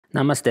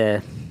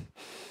Namaste.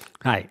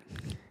 Hi.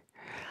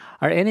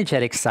 Our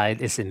energetic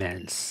side is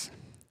immense.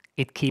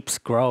 It keeps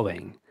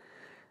growing,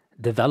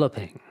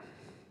 developing,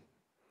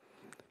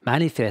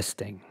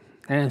 manifesting.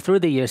 And through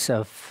the years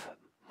of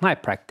my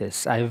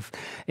practice, I've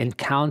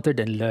encountered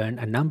and learned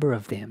a number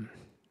of them.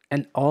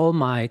 And all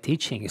my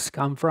teachings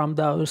come from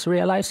those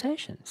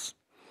realizations.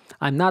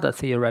 I'm not a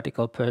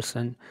theoretical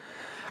person.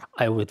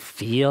 I would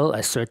feel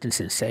a certain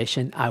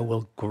sensation. I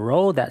will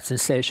grow that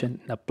sensation,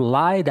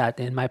 apply that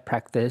in my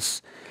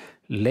practice,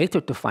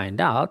 later to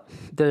find out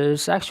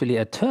there's actually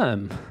a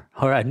term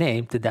or a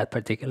name to that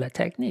particular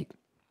technique.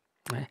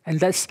 Right? And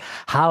that's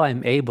how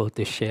I'm able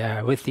to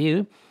share with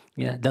you,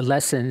 the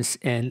lessons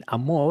in a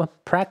more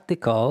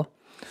practical,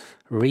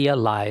 real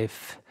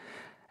life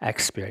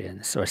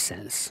experience or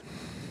sense.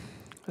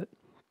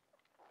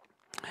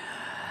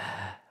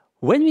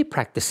 When we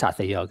practice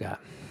Hatha Yoga,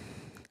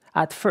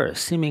 at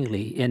first,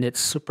 seemingly in its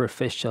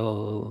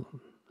superficial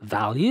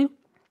value,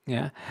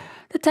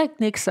 the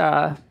techniques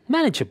are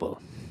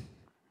manageable.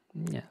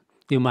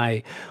 You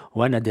might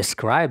want to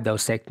describe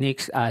those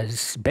techniques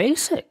as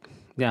basic.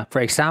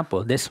 For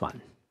example, this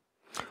one.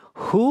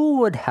 Who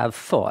would have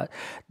thought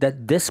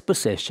that this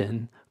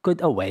position could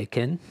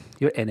awaken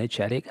your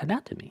energetic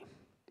anatomy?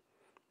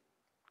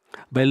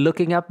 By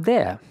looking up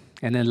there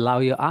and allow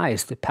your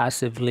eyes to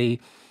passively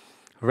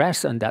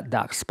rest on that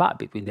dark spot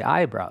between the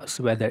eyebrows,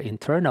 whether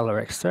internal or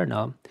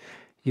external,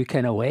 you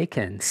can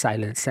awaken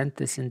silent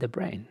centers in the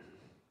brain.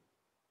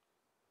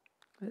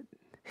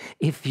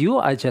 If you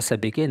are just a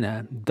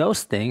beginner,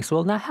 those things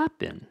will not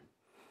happen.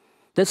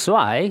 That's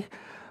why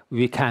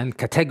we can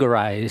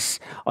categorize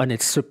on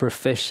its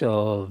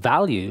superficial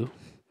value.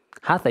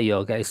 Hatha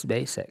Yoga is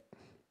basic.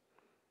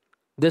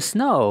 There's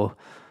no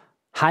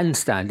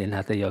handstand in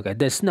Hatha Yoga.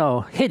 There's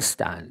no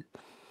headstand.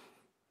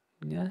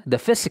 The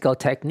physical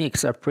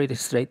techniques are pretty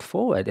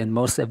straightforward, and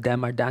most of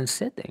them are done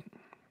sitting.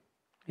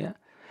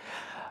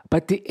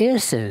 But the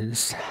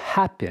essence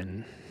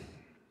happen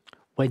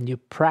when you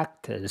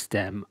practice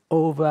them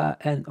over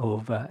and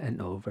over and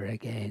over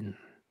again,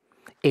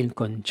 in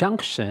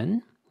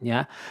conjunction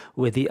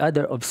with the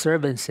other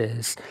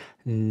observances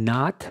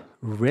not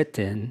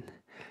written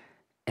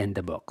in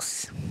the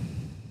books.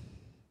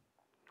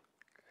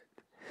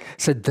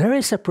 So there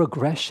is a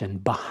progression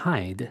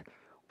behind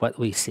what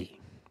we see.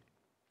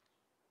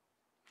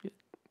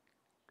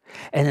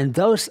 And then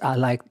those are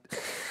like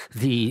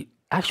the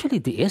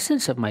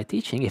essence of my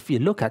teaching. If you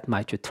look at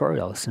my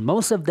tutorials,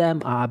 most of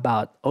them are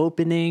about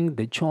opening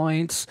the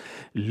joints,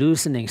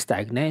 loosening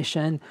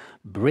stagnation,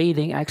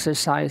 breathing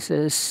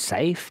exercises,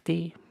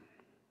 safety.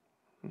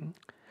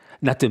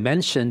 Not to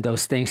mention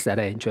those things that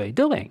I enjoy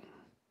doing.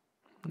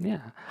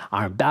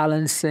 Arm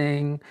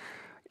balancing,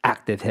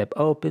 active hip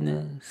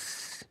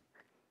openness,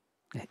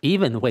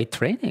 even weight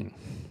training.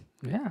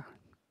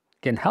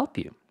 Can help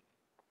you.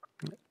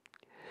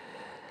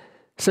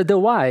 So the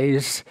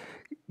whys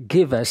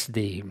give us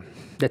the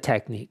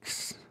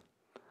techniques,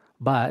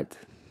 but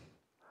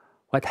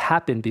what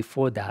happened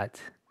before that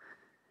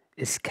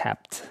is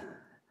kept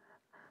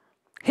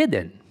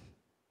hidden,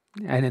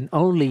 and then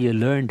only you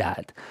learn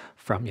that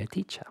from your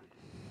teacher.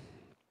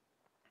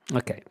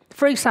 Okay,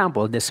 for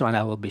example, this one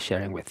I will be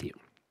sharing with you.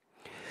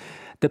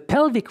 The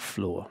pelvic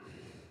floor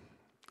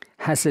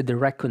has a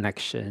direct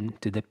connection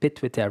to the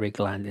pituitary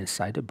gland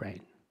inside the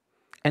brain,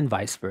 and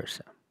vice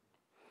versa.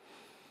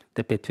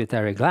 The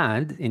pituitary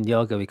gland, in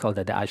yoga we call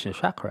that the Ajna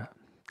chakra,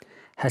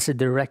 has a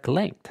direct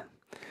link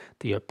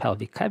to your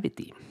pelvic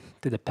cavity,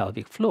 to the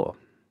pelvic floor,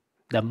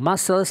 the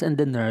muscles and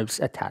the nerves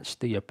attached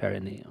to your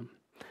perineum,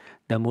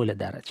 the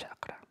Muladhara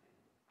chakra.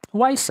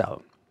 Why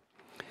so?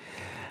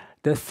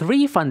 The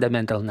three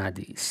fundamental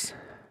nadis,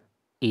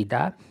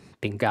 Ida,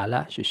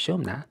 Pingala,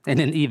 Sushumna,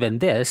 and then even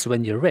this,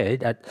 when you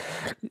read at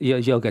your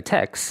yoga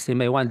texts, you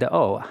may wonder,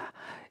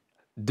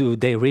 do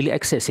they really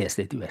exist? Yes,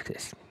 they do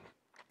exist.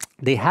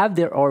 They have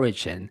their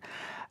origin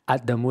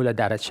at the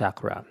Muladhara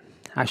chakra,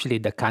 actually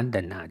the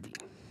Kanda Nadi.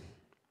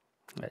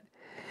 Right?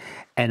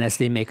 And as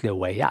they make their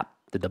way up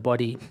to the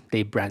body,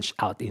 they branch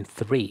out in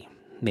three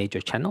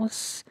major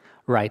channels,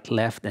 right,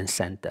 left, and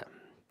center.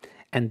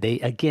 And they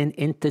again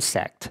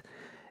intersect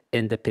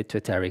in the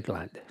pituitary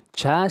gland,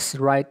 just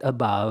right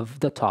above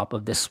the top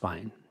of the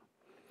spine,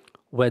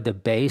 where the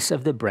base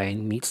of the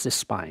brain meets the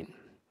spine.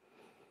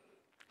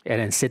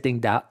 And then sitting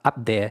down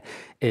up there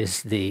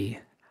is the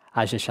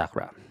Ajna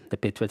chakra, the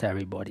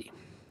pituitary body.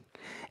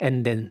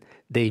 And then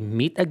they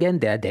meet again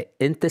there, they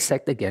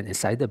intersect again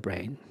inside the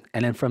brain,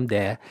 and then from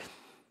there,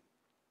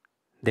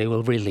 they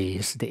will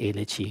release the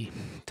energy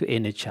to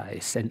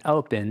energize and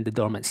open the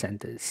dormant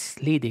centers,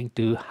 leading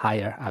to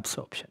higher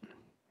absorption.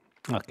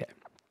 Okay.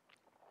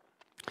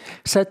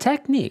 So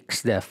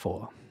techniques,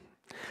 therefore,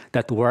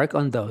 that work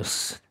on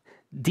those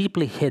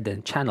deeply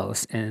hidden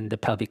channels in the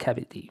pelvic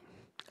cavity,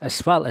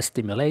 as well as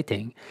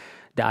stimulating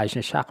the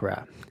Ajna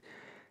chakra,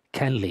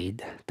 can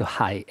lead to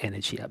high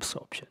energy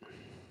absorption.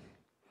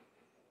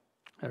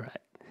 All right.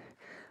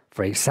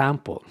 For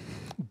example,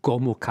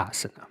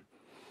 Gomukhasana,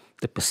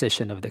 the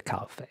position of the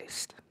cow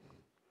face.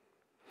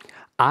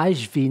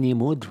 Ajvini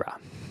Mudra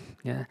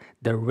Yeah,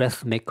 the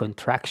rhythmic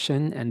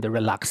contraction and the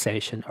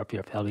relaxation of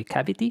your pelvic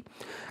cavity,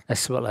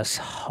 as well as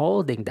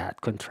holding that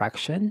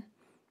contraction,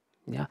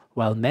 yeah,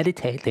 while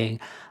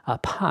meditating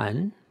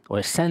upon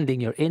or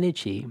sending your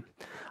energy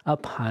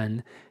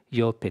upon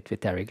your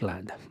pituitary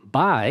gland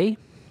by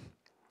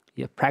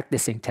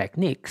practicing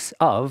techniques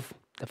of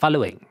the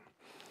following: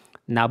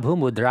 Nabhu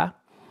Mudra,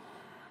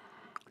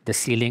 the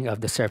sealing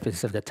of the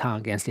surface of the tongue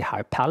against the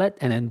hard palate,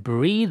 and then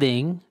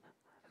breathing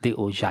the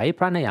Ujjayi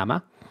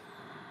Pranayama,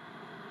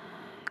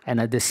 and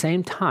at the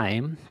same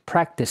time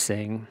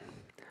practicing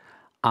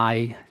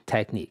eye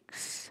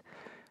techniques,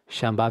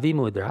 Shambhavi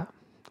Mudra,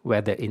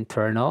 whether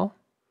internal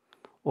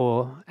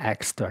or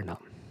external.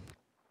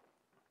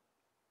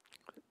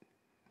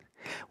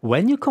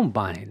 When you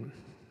combine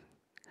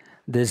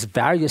these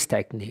various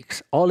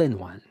techniques all in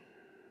one,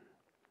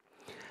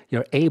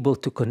 you're able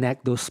to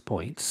connect those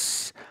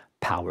points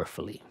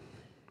powerfully.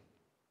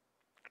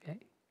 Okay?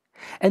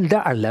 And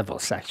there are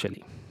levels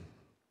actually.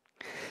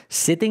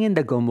 Sitting in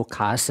the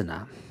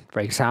Gomukhasana, for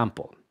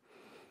example,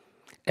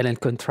 and then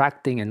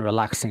contracting and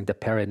relaxing the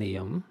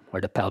perineum or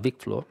the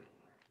pelvic floor,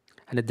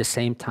 and at the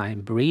same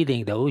time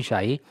breathing the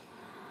Ujjayi,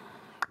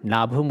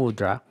 Nabhu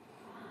Mudra,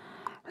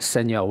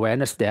 send your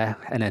awareness there,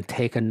 and then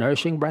take a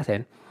nourishing breath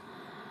in,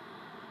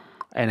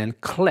 and then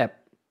clip,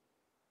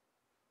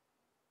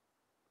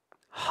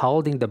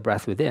 holding the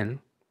breath within,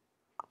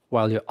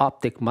 while your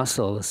optic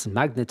muscles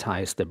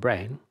magnetize the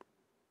brain.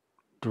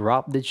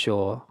 Drop the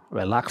jaw,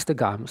 relax the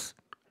gums,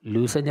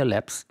 loosen your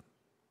lips.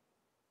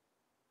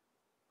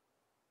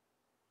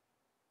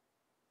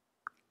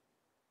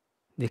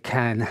 You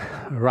can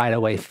right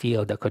away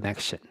feel the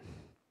connection.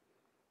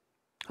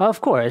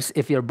 Of course,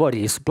 if your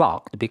body is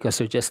blocked because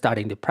you're just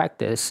starting to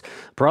practice,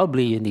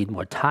 probably you need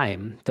more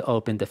time to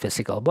open the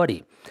physical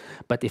body.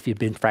 But if you've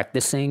been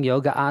practicing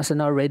yoga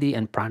asana already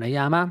and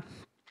pranayama,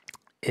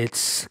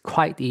 it's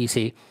quite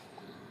easy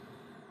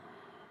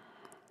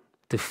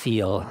to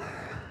feel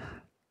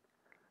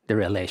the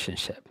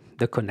relationship,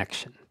 the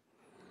connection.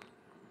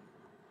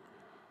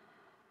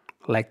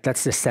 Like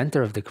that's the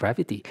center of the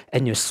gravity,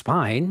 and your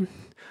spine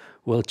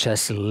will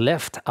just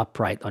lift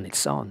upright on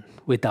its own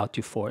without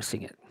you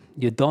forcing it.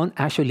 You don't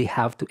actually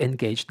have to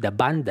engage the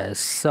bandhas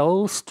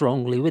so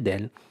strongly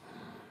within.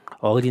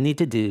 All you need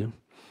to do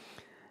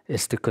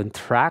is to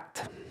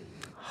contract,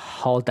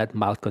 hold that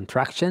mild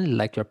contraction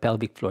like your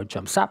pelvic floor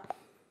jumps up,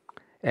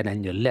 and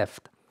then you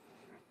lift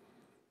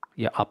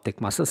your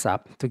optic muscles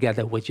up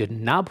together with your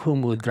Nabhu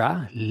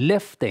Mudra,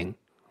 lifting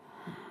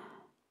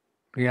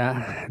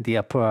the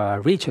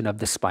upper region of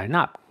the spine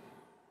up.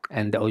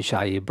 And the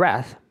Ujjayi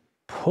breath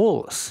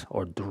pulls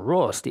or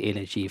draws the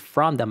energy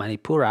from the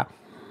Manipura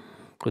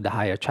to the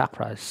higher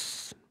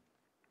chakras.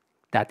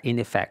 That, in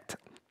effect,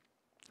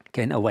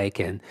 can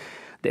awaken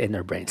the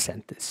inner brain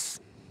centers.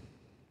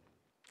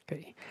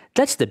 Okay.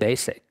 That's the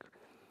basic.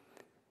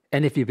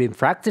 And if you've been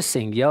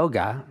practicing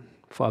yoga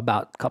for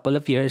about a couple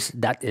of years,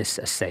 that is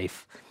a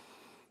safe,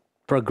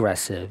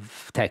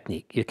 progressive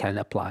technique you can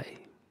apply.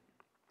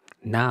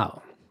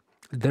 Now,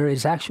 there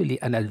is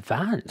actually an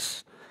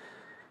advanced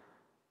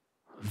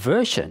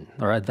version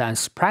or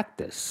advanced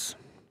practice,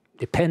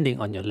 depending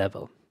on your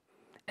level.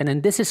 And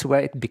then this is where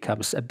it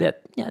becomes a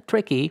bit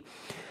tricky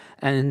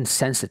and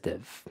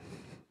sensitive.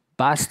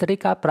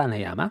 Bhastrika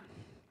Pranayama,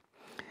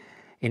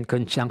 in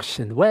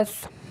conjunction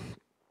with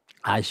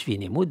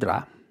Ashvini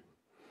Mudra,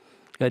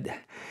 good,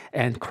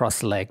 and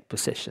cross-leg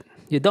position.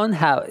 You don't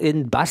have,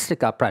 in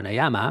Bhastrika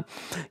Pranayama,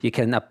 you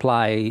can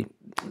apply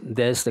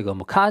this, the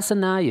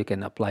Gomukhasana, you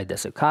can apply the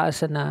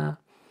Sukhasana,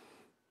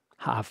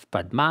 half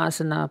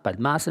Padmasana,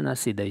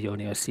 Siddha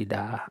Yoni or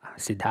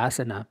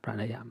Siddhasana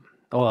Pranayama,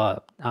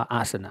 or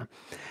Asana,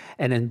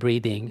 and then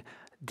breathing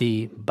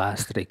the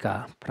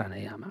Bhastrika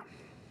Pranayama.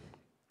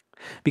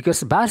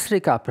 Because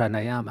Bhastrika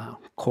Pranayama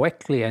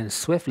quickly and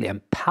swiftly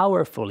and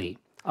powerfully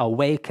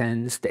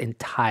awakens the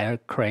entire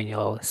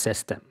cranial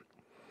system.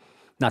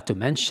 Not to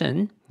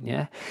mention,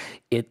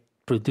 it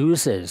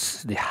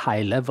produces the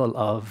high level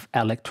of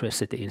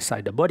electricity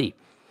inside the body,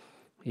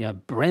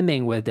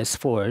 brimming with this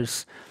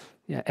force,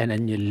 and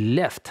then you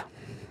lift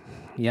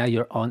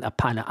your own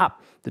apana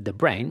up to the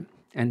brain,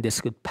 and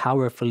this could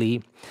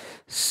powerfully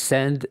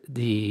send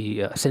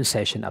the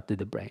sensation up to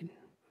the brain.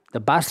 The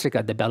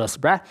Bhastrika, the bellows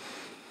breath,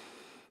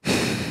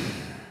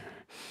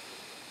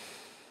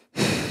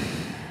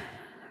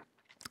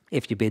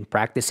 if you've been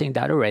practicing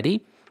that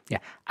already,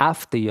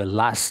 after your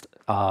last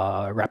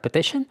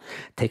repetition,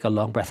 take a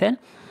long breath in,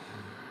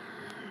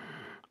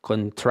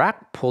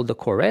 contract, pull the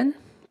core in,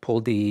 pull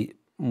the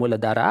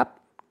Muladhara up,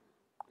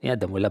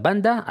 the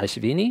Mulabandha,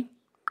 Ashvini,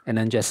 and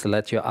then just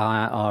let your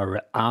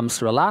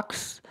arms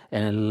relax,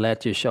 and then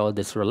let your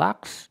shoulders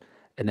relax,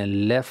 and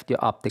then lift your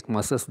optic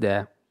muscles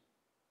there.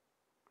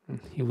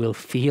 You will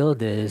feel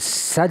this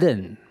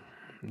sudden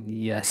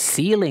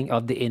sealing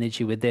of the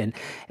energy within,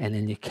 and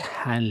then you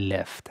can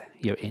lift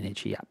your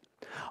energy up.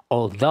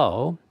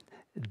 Although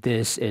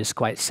this is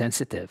quite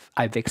sensitive.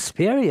 I've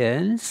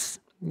experienced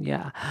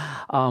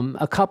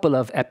a couple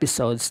of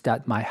episodes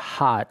that my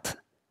heart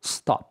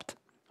stopped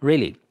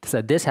Really.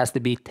 So this has to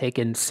be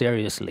taken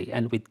seriously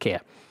and with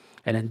care.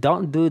 And then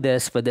don't do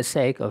this for the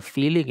sake of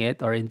feeling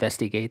it or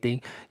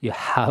investigating. You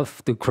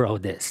have to grow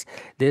this.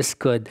 This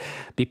could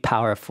be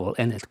powerful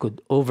and it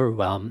could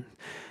overwhelm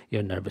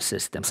your nervous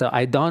system. So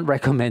I don't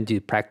recommend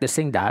you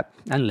practicing that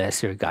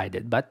unless you're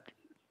guided. But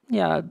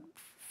yeah,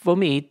 for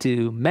me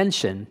to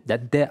mention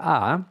that there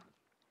are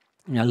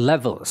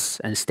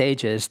levels and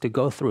stages to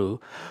go through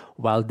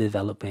while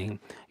developing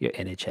your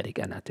energetic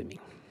anatomy.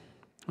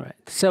 Right.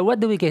 So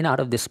what do we gain out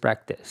of this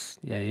practice?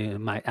 Yeah, you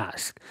might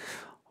ask.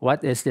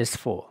 What is this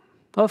for?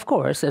 Of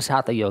course, as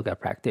Hatha Yoga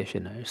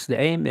practitioners, the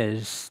aim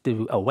is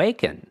to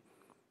awaken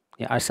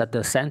our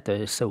subtle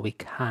centers so we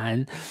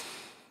can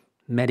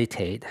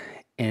meditate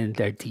in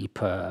their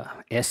deeper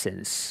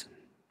essence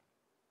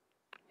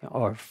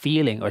or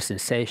feeling or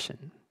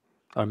sensation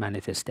or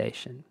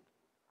manifestation.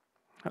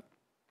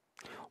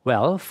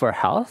 Well, for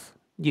health,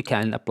 you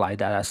can apply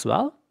that as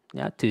well,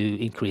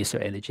 to increase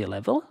your energy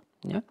level,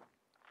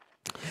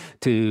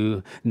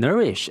 to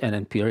nourish and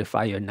then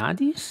purify your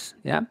nadis.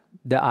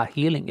 There are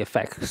healing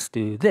effects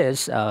to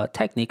this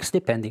techniques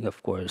depending,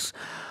 of course,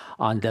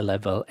 on the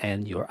level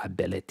and your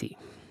ability.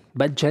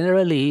 But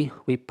generally,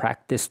 we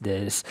practice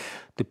this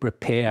to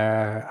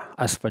prepare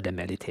us for the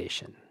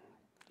meditation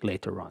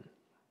later on.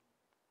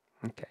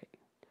 Okay.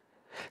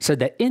 So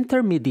the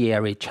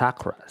intermediary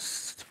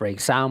chakras, for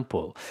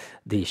example,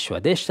 the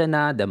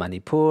Swadhisthana, the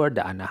Manipur,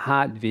 the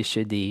Anahat,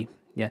 Vishuddhi,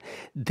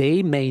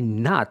 they may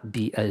not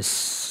be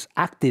as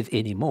active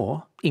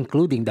anymore,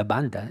 including the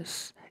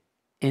bandhas,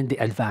 in the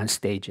advanced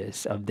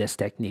stages of these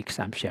techniques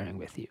I'm sharing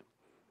with you.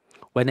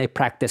 When I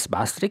practice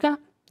Bhastrika,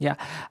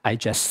 I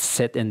just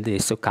sit in the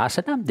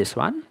Sukhasana, this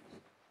one,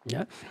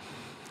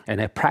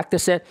 and I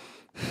practice it,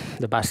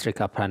 the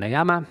Bhastrika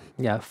Pranayama,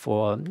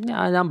 for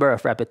a number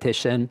of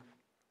repetitions,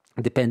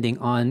 depending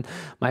on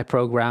my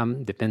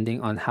program, depending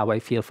on how I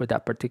feel for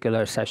that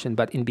particular session,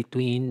 but in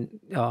between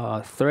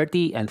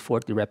 30 and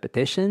 40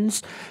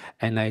 repetitions,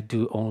 and I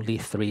do only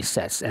 3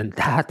 sets. And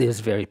that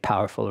is very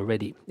powerful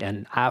already.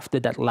 And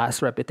after that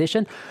last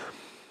repetition,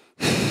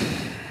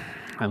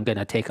 I'm going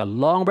to take a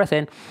long breath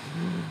in,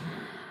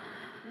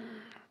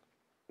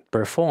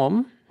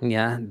 perform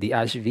the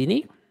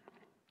Ashvini,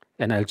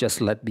 and I'll just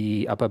let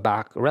the upper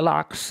back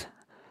relax,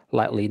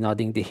 lightly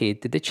nodding the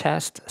head to the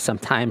chest.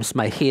 Sometimes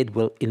my head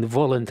will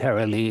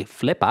involuntarily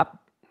flip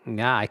up.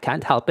 I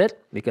can't help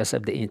it because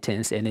of the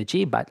intense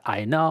energy, but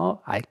I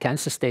know I can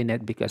sustain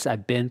it because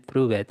I've been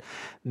through it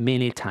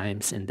many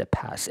times in the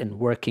past and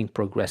working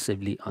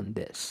progressively on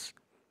this.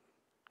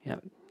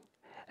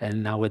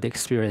 And now with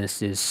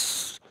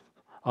experiences,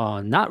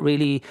 not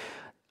really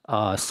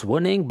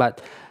swooning,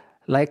 but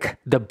like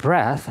the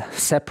breath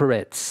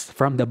separates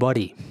from the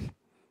body.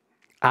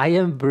 I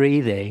am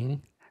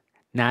breathing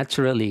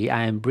naturally,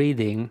 I am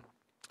breathing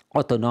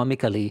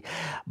autonomically,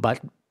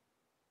 but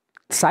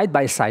side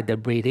by side the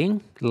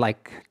breathing,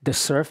 like the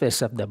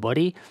surface of the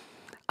body,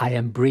 I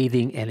am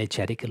breathing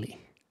energetically.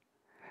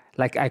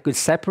 Like I could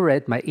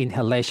separate my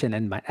inhalation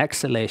and my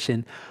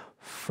exhalation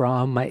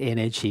from my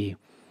energy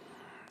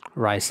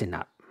rising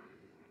up.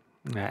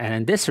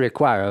 And this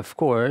requires, of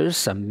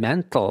course, a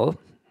mental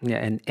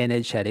an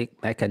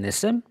energetic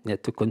mechanism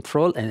to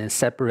control and then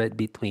separate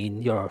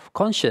between your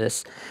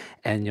conscious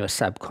and your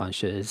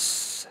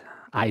subconscious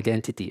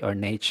identity or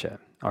nature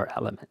or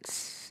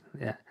elements.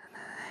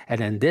 And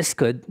then this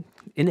could,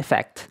 in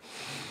effect,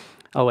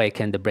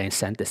 awaken the brain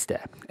centers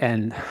there.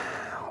 And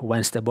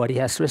once the body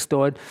has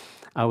restored,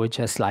 I would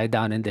just lie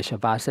down in the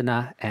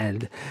Shavasana,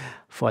 and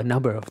for a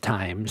number of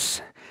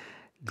times,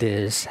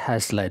 this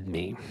has led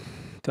me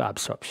to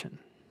absorption.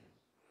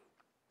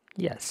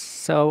 Yes,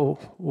 so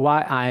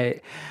why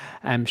I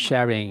am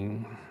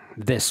sharing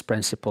these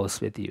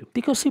principles with you?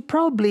 Because you've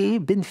probably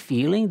been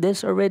feeling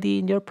this already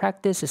in your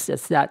practice. It's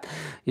just that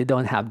you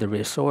don't have the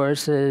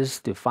resources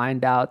to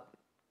find out.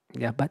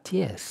 But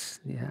yes,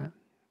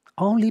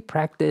 only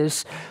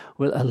practice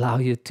will allow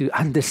you to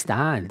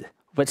understand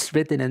what's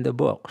written in the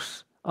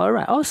books. All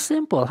right,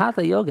 simple.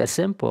 Hatha Yoga,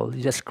 simple.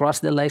 You just cross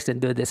the legs and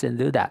do this and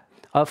do that.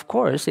 Of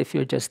course, if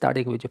you're just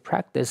starting with your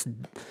practice,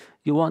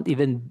 you won't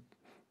even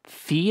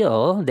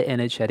feel the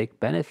energetic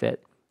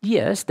benefit.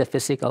 Yes, the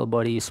physical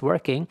body is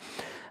working,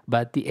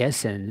 but the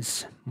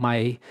essence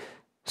might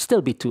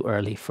still be too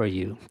early for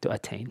you to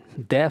attain.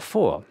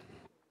 Therefore,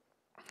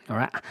 all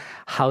right,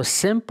 how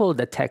simple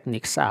the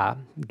techniques are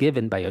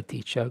given by your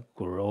teacher,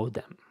 grow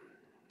them.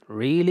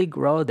 Really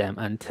grow them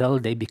until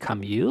they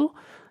become you.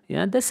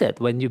 That's it.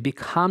 When you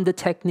become the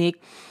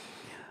technique,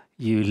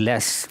 you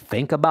less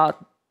think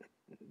about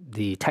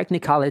the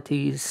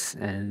technicalities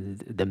and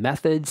the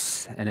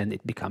methods, and then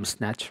it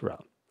becomes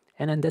natural.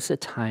 And then there's a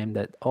time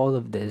that all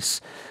of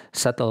these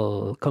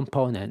subtle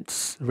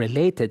components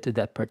related to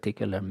that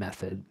particular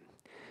method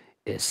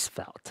is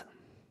felt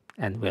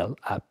and will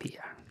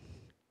appear.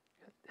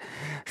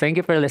 Thank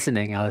you for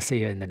listening. I'll see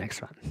you in the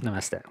next one.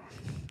 Namaste.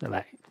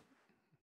 Bye-bye.